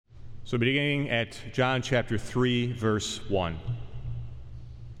So beginning at John chapter 3, verse 1.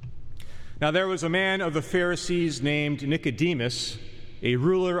 Now there was a man of the Pharisees named Nicodemus, a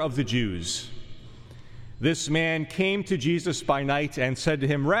ruler of the Jews. This man came to Jesus by night and said to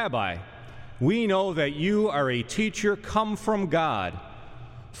him, "Rabbi, we know that you are a teacher come from God,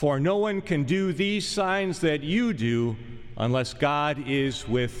 for no one can do these signs that you do unless God is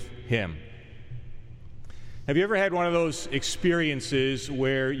with him." Have you ever had one of those experiences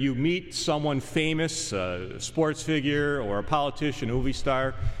where you meet someone famous, a sports figure or a politician, a movie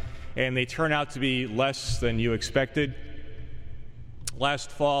star, and they turn out to be less than you expected?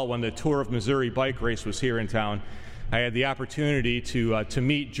 Last fall, when the Tour of Missouri bike race was here in town, I had the opportunity to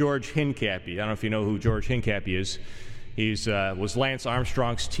meet George Hincapie. I don't know if you know who George Hincapie is. He was Lance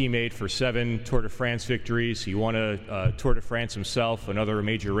Armstrong's teammate for 7 Tour de France victories. He won a Tour de France himself and other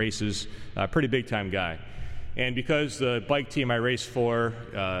major races. Pretty big-time guy. And because the bike team I raced for,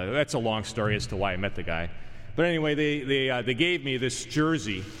 that's a long story as to why I met the guy. But anyway, they gave me this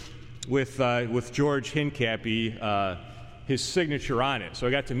jersey with George Hincapie, his signature on it. So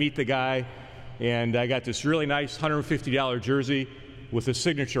I got to meet the guy, and I got this really nice $150 jersey with a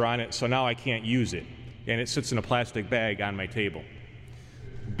signature on it, so now I can't use it. And it sits in a plastic bag on my table.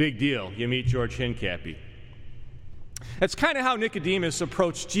 Big deal. You meet George Hincapie. That's kind of how Nicodemus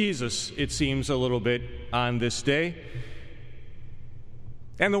approached Jesus, it seems, a little bit on this day.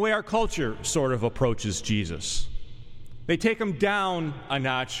 And the way our culture sort of approaches Jesus. They take him down a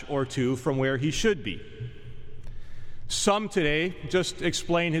notch or two from where he should be. Some today just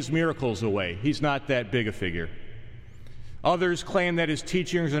explain his miracles away. He's not that big a figure. Others claim that his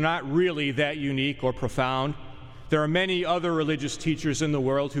teachings are not really that unique or profound. There are many other religious teachers in the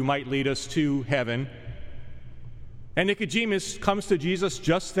world who might lead us to heaven. And Nicodemus comes to Jesus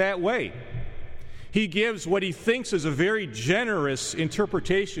just that way. He gives what he thinks is a very generous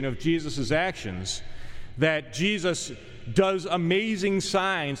interpretation of Jesus' actions, that Jesus does amazing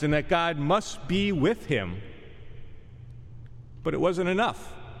signs and that God must be with him. But it wasn't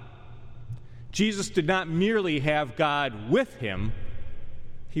enough. Jesus did not merely have God with him,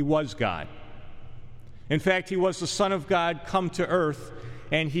 he was God. In fact, he was the Son of God come to earth,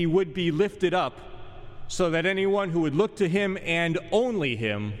 and he would be lifted up so that anyone who would look to him and only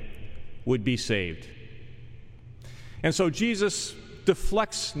him would be saved. And so Jesus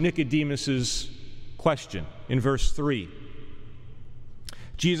deflects Nicodemus's question in verse 3.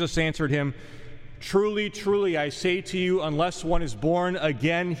 Jesus answered him, "Truly, truly, I say to you, unless one is born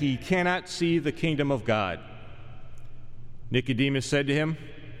again, he cannot see the kingdom of God." Nicodemus said to him,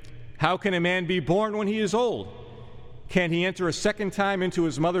 "How can a man be born when he is old? Can he enter a second time into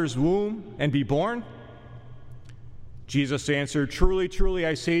his mother's womb and be born?" Jesus answered, "Truly, truly,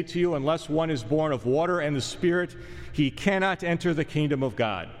 I say to you, unless one is born of water and the Spirit, he cannot enter the kingdom of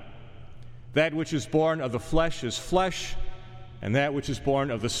God. That which is born of the flesh is flesh, and that which is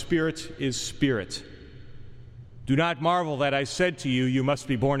born of the Spirit is spirit. Do not marvel that I said to you, you must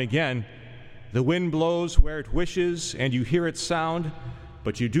be born again. The wind blows where it wishes, and you hear its sound,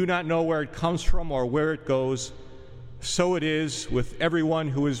 but you do not know where it comes from or where it goes. So it is with everyone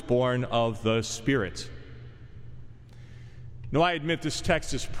who is born of the Spirit." Now, I admit this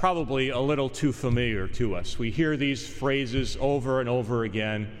text is probably a little too familiar to us. We hear these phrases over and over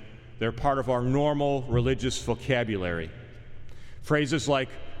again. They're part of our normal religious vocabulary. Phrases like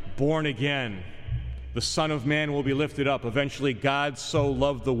born again, the Son of Man will be lifted up, eventually God so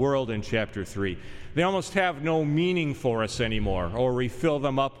loved the world in chapter 3. They almost have no meaning for us anymore, or we fill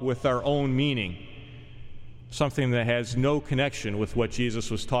them up with our own meaning, something that has no connection with what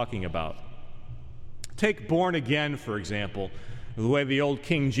Jesus was talking about. Take born again, for example, the way the old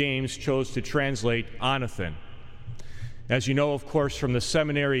King James chose to translate Onathan. As you know, of course, from the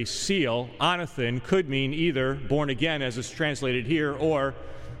seminary seal, Onathan could mean either born again, as it's translated here, or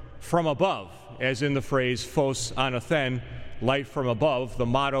from above, as in the phrase phos anathen, light from above, the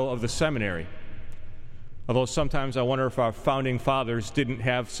motto of the seminary. Although sometimes I wonder if our founding fathers didn't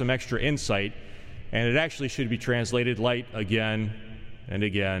have some extra insight, and it actually should be translated light again and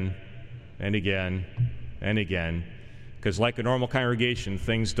again and again and again, because like a normal congregation,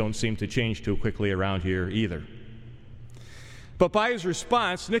 things don't seem to change too quickly around here either. But by his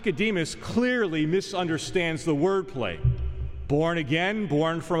response, Nicodemus clearly misunderstands the wordplay. Born again,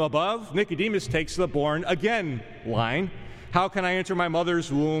 born from above. Nicodemus takes the born again line. How can I enter my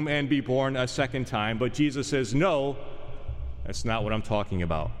mother's womb and be born a second time? But Jesus says, no, that's not what I'm talking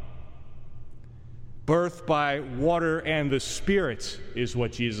about. Birth by water and the Spirit is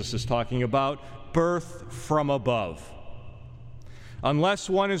what Jesus is talking about. Birth from above. Unless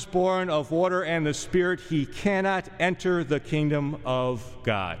one is born of water and the Spirit, he cannot enter the kingdom of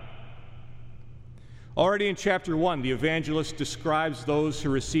God. Already in chapter 1, the evangelist describes those who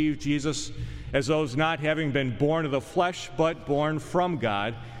receive Jesus as those not having been born of the flesh, but born from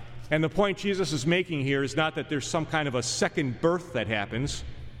God. And the point Jesus is making here is not that there's some kind of a second birth that happens,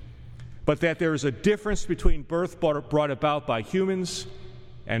 but that there is a difference between birth brought about by humans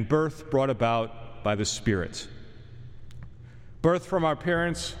and birth brought about by the Spirit. Birth from our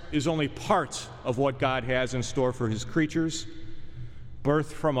parents is only part of what God has in store for his creatures.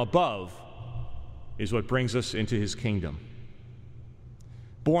 Birth from above is what brings us into his kingdom.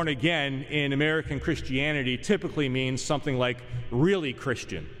 Born again in American Christianity typically means something like really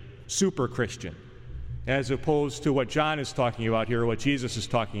Christian, super Christian, as opposed to what John is talking about here, what Jesus is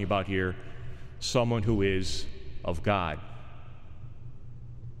talking about here, someone who is of God.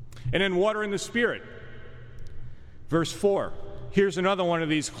 And then water in the Spirit. Verse 4. Here's another one of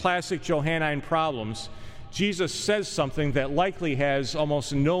these classic Johannine problems. Jesus says something that likely has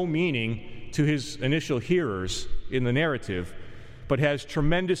almost no meaning to his initial hearers in the narrative, but has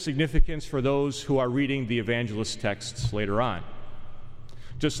tremendous significance for those who are reading the evangelist texts later on.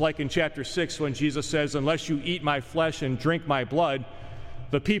 Just like in chapter 6 when Jesus says, "Unless you eat my flesh and drink my blood,"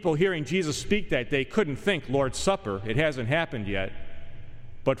 the people hearing Jesus speak that day couldn't think Lord's Supper. It hasn't happened yet.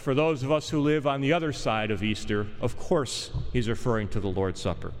 But for those of us who live on the other side of Easter, of course he's referring to the Lord's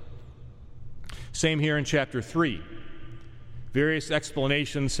Supper. Same here in chapter 3. Various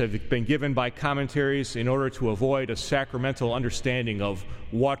explanations have been given by commentaries in order to avoid a sacramental understanding of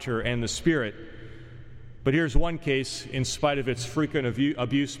water and the Spirit. But here's one case, in spite of its frequent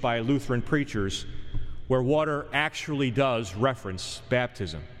abuse by Lutheran preachers, where water actually does reference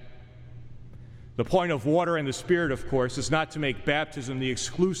baptism. The point of water and the Spirit, of course, is not to make baptism the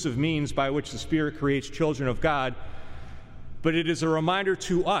exclusive means by which the Spirit creates children of God, but it is a reminder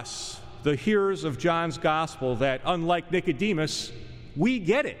to us, the hearers of John's Gospel, that unlike Nicodemus, we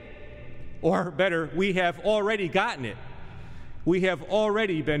get it. Or better, we have already gotten it. We have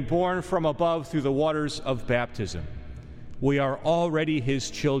already been born from above through the waters of baptism. We are already his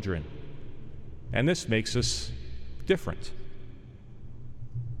children. And this makes us different.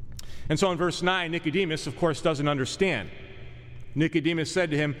 And so in verse 9, Nicodemus, of course, doesn't understand. Nicodemus said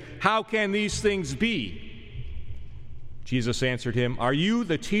to him, "How can these things be?" Jesus answered him, "Are you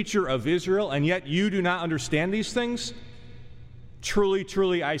the teacher of Israel, and yet you do not understand these things? Truly,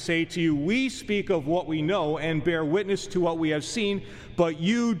 truly, I say to you, we speak of what we know and bear witness to what we have seen, but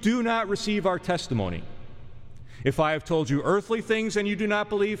you do not receive our testimony. If I have told you earthly things and you do not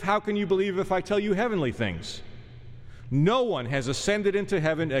believe, how can you believe if I tell you heavenly things? No one has ascended into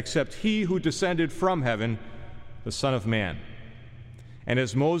heaven except he who descended from heaven, the Son of Man. And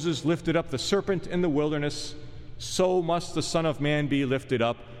as Moses lifted up the serpent in the wilderness, so must the Son of Man be lifted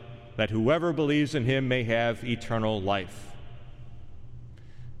up, that whoever believes in him may have eternal life."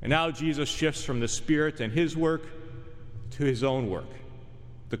 And now Jesus shifts from the Spirit and his work to his own work.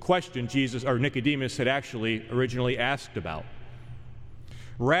 The question Nicodemus had actually originally asked about.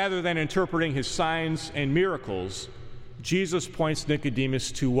 Rather than interpreting his signs and miracles, Jesus points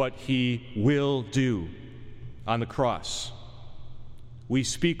Nicodemus to what he will do on the cross. We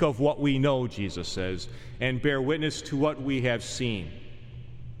speak of what we know, Jesus says, and bear witness to what we have seen.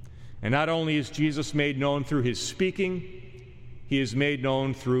 And not only is Jesus made known through his speaking, he is made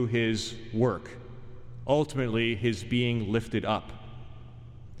known through his work, ultimately his being lifted up.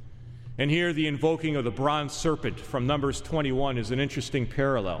 And here the invoking of the bronze serpent from Numbers 21 is an interesting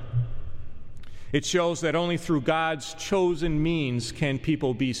parallel. It shows that only through God's chosen means can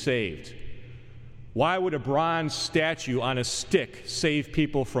people be saved. Why would a bronze statue on a stick save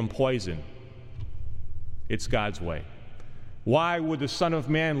people from poison? It's God's way. Why would the Son of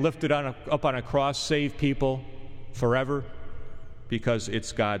Man lifted up on a cross save people forever? Because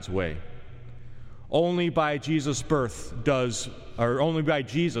it's God's way. Only by Jesus' does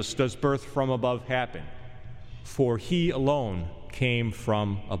birth from above happen, for he alone came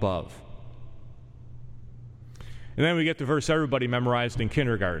from above. And then we get the verse everybody memorized in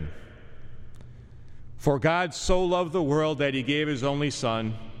kindergarten. For God so loved the world that he gave his only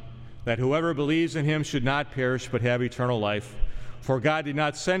Son, that whoever believes in him should not perish but have eternal life. For God did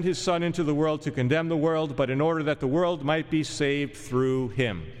not send his Son into the world to condemn the world, but in order that the world might be saved through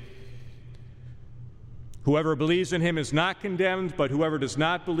him. Whoever believes in him is not condemned, but whoever does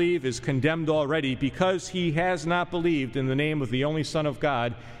not believe is condemned already, because he has not believed in the name of the only Son of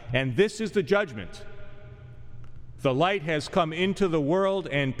God. And this is the judgment. The light has come into the world,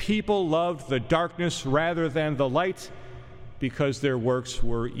 and people loved the darkness rather than the light, because their works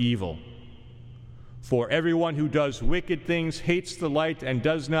were evil. For everyone who does wicked things hates the light and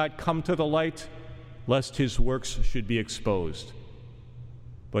does not come to the light, lest his works should be exposed.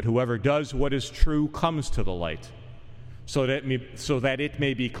 But whoever does what is true comes to the light, so that it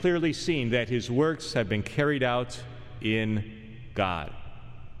may be clearly seen that his works have been carried out in God.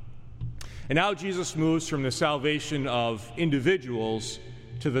 And now Jesus moves from the salvation of individuals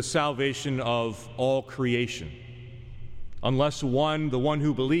to the salvation of all creation. Unless the one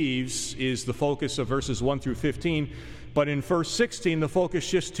who believes is the focus of verses 1 through 15. But in verse 16, the focus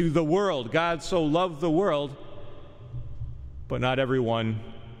shifts to the world. God so loved the world, but not everyone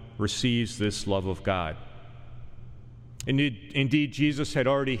receives this love of God. Indeed, Jesus had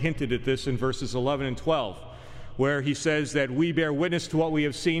already hinted at this in verses 11 and 12, where he says that we bear witness to what we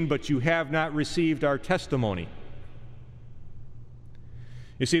have seen, but you have not received our testimony.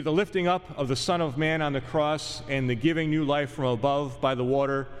 You see, the lifting up of the Son of Man on the cross and the giving new life from above by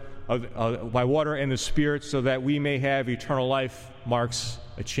water and the Spirit so that we may have eternal life marks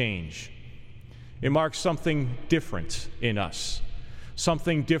a change. It marks something different in us,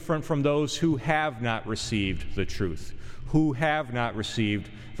 something different from those who have not received the truth, who have not received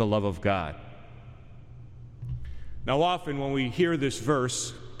the love of God. Now, often when we hear this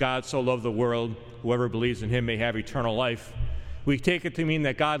verse, God so loved the world, whoever believes in him may have eternal life, we take it to mean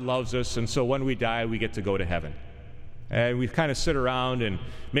that God loves us, and so when we die, we get to go to heaven. And we kind of sit around and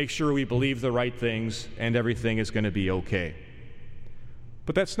make sure we believe the right things, and everything is going to be okay.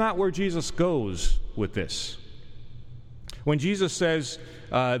 But that's not where Jesus goes with this. When Jesus says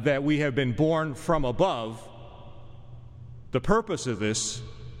that we have been born from above, the purpose of this,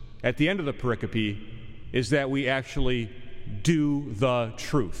 at the end of the pericope, is that we actually do the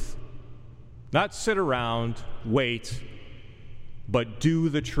truth. Not sit around, wait, but do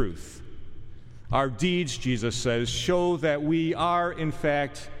the truth. Our deeds, Jesus says, show that we are, in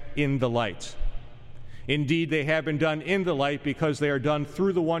fact, in the light. Indeed, they have been done in the light because they are done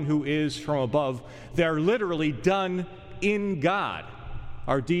through the one who is from above. They are literally done in God.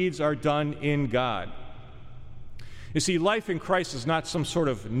 Our deeds are done in God. You see, life in Christ is not some sort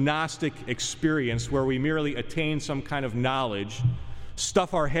of Gnostic experience where we merely attain some kind of knowledge,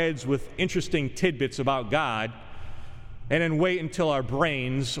 stuff our heads with interesting tidbits about God, and then wait until our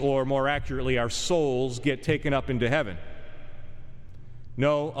brains, or more accurately, our souls, get taken up into heaven.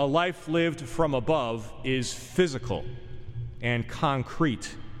 No, a life lived from above is physical and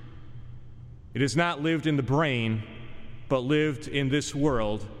concrete. It is not lived in the brain, but lived in this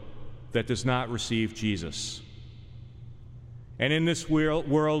world that does not receive Jesus. And in this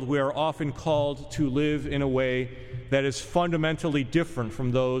world, we are often called to live in a way that is fundamentally different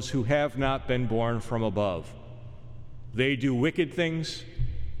from those who have not been born from above. They do wicked things,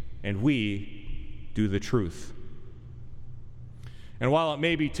 and we do the truth. And while it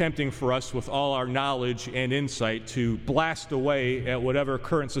may be tempting for us with all our knowledge and insight to blast away at whatever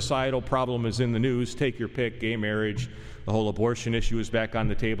current societal problem is in the news, take your pick, gay marriage, the whole abortion issue is back on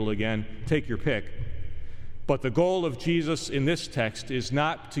the table again, take your pick. But the goal of Jesus in this text is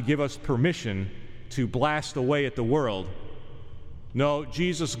not to give us permission to blast away at the world. No,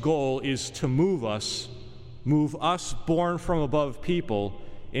 Jesus' goal is to move us born from above people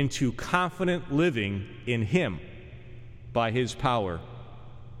into confident living in Him by His power,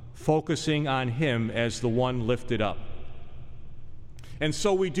 focusing on Him as the one lifted up. And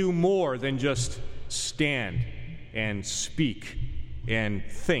so we do more than just stand and speak and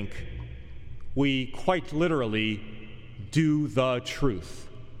think. We quite literally do the truth.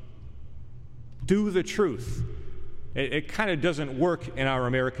 Do the truth. It kind of doesn't work in our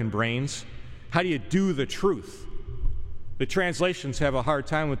American brains. How do you do the truth? The translations have a hard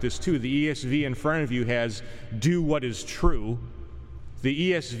time with this too. The ESV in front of you has do what is true.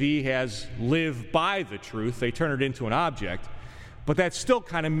 The ESV has live by the truth. They turn it into an object. But that still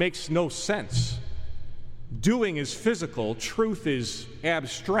kind of makes no sense. Doing is physical. Truth is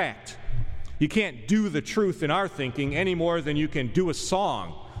abstract. You can't do the truth in our thinking any more than you can do a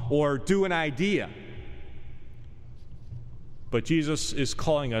song or do an idea. But Jesus is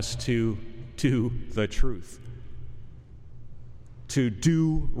calling us to do the truth, to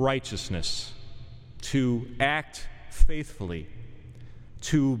do righteousness, to act faithfully,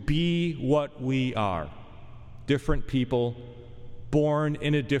 to be what we are, different people born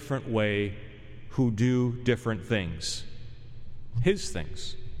in a different way who do different things, His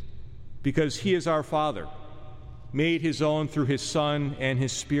things. Because He is our Father, made His own through His Son and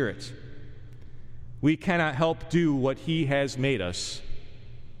His Spirit. We cannot help do what He has made us,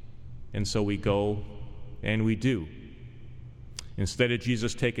 and so we go and we do. Instead of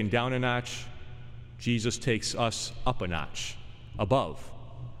Jesus taking down a notch, Jesus takes us up a notch, above,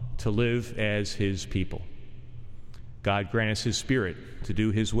 to live as His people. God grant us His Spirit to do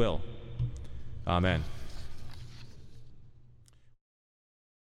His will. Amen.